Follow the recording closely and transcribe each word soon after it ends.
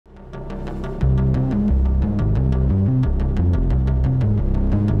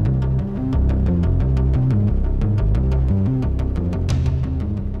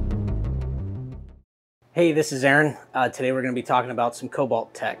Hey, this is Aaron. Today we're going to be talking about some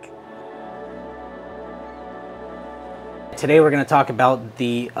Cobalt Tech. Today we're going to talk about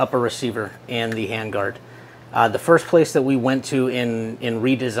the upper receiver and the handguard. The first place that we went to in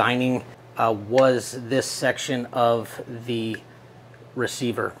redesigning was this section of the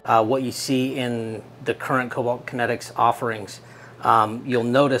receiver. What you see in the current Cobalt Kinetics offerings, you'll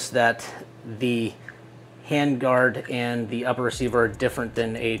notice that the handguard and the upper receiver are different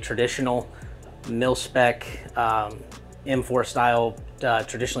than a traditional mil-spec M4 style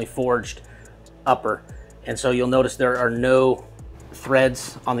traditionally forged upper. And so you'll notice there are no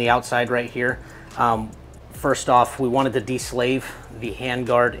threads on the outside right here. First off, we wanted to deslave the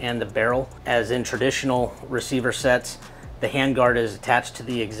handguard and the barrel. As in traditional receiver sets, the handguard is attached to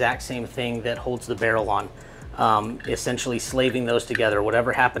the exact same thing that holds the barrel on, essentially slaving those together.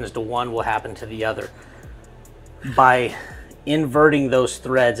 Whatever happens to one will happen to the other. By inverting those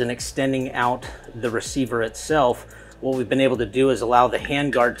threads and extending out the receiver itself, what we've been able to do is allow the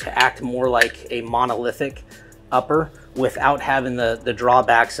handguard to act more like a monolithic upper without having the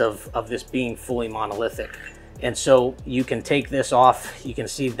drawbacks of this being fully monolithic. And so you can take this off. You can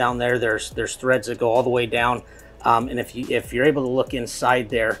see down there, there's threads that go all the way down. And if you're able to look inside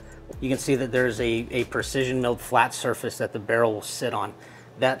there, you can see that there's a precision milled flat surface that the barrel will sit on.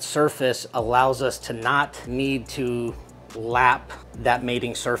 That surface allows us to not need to lap that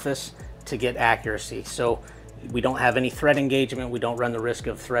mating surface to get accuracy. So we don't have any thread engagement. We don't run the risk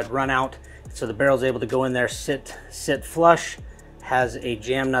of thread run out. So the barrel is able to go in there, sit flush, has a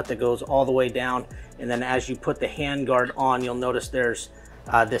jam nut that goes all the way down. And then as you put the handguard on, you'll notice there's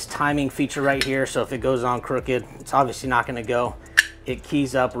this timing feature right here. So if it goes on crooked, it's obviously not going to go. It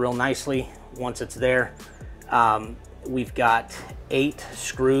keys up real nicely once it's there. We've got 8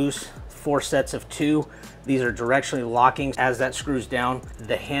 screws, 4 sets of 2. These are directionally locking. As that screws down,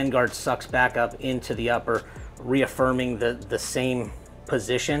 the handguard sucks back up into the upper, reaffirming the same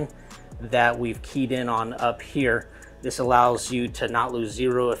position that we've keyed in on up here. This allows you to not lose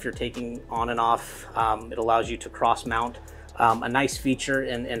zero if you're taking on and off. It allows you to cross mount. A nice feature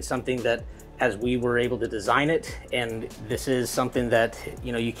and something that, as we were able to design it, and this is something that,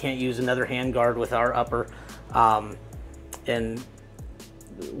 you know, you can't use another handguard with our upper, and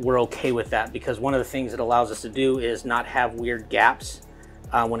we're okay with that, because one of the things it allows us to do is not have weird gaps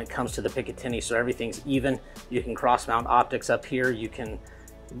when it comes to the Picatinny. So everything's even. You can cross mount optics up here. You can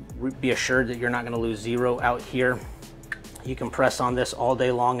be assured that you're not going to lose zero out here. You can press on this all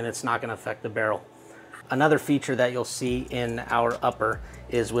day long and it's not going to affect the barrel. Another feature that you'll see in our upper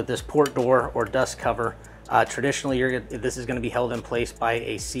is with this port door or dust cover. Traditionally, this is going to be held in place by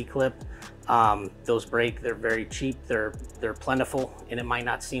a C-clip. Those break. They're very cheap. They're plentiful, and it might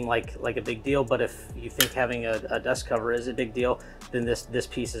not seem like a big deal, but if you think having a dust cover is a big deal, then this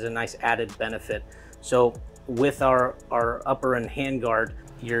piece is a nice added benefit. So with our upper and handguard,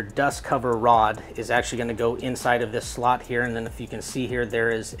 your dust cover rod is actually going to go inside of this slot here, and then if you can see here, there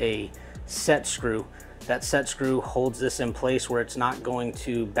is a set screw. That set screw holds this in place where it's not going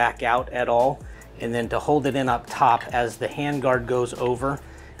to back out at all. And then to hold it in up top, as the handguard goes over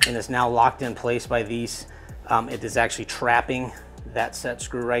and is now locked in place by these, it is actually trapping that set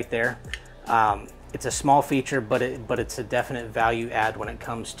screw right there. It's a small feature, but it's a definite value add when it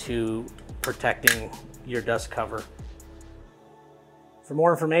comes to protecting your dust cover. For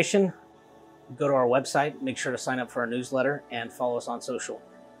more information, go to our website, make sure to sign up for our newsletter, and follow us on social.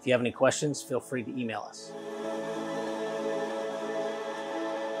 If you have any questions, feel free to email us.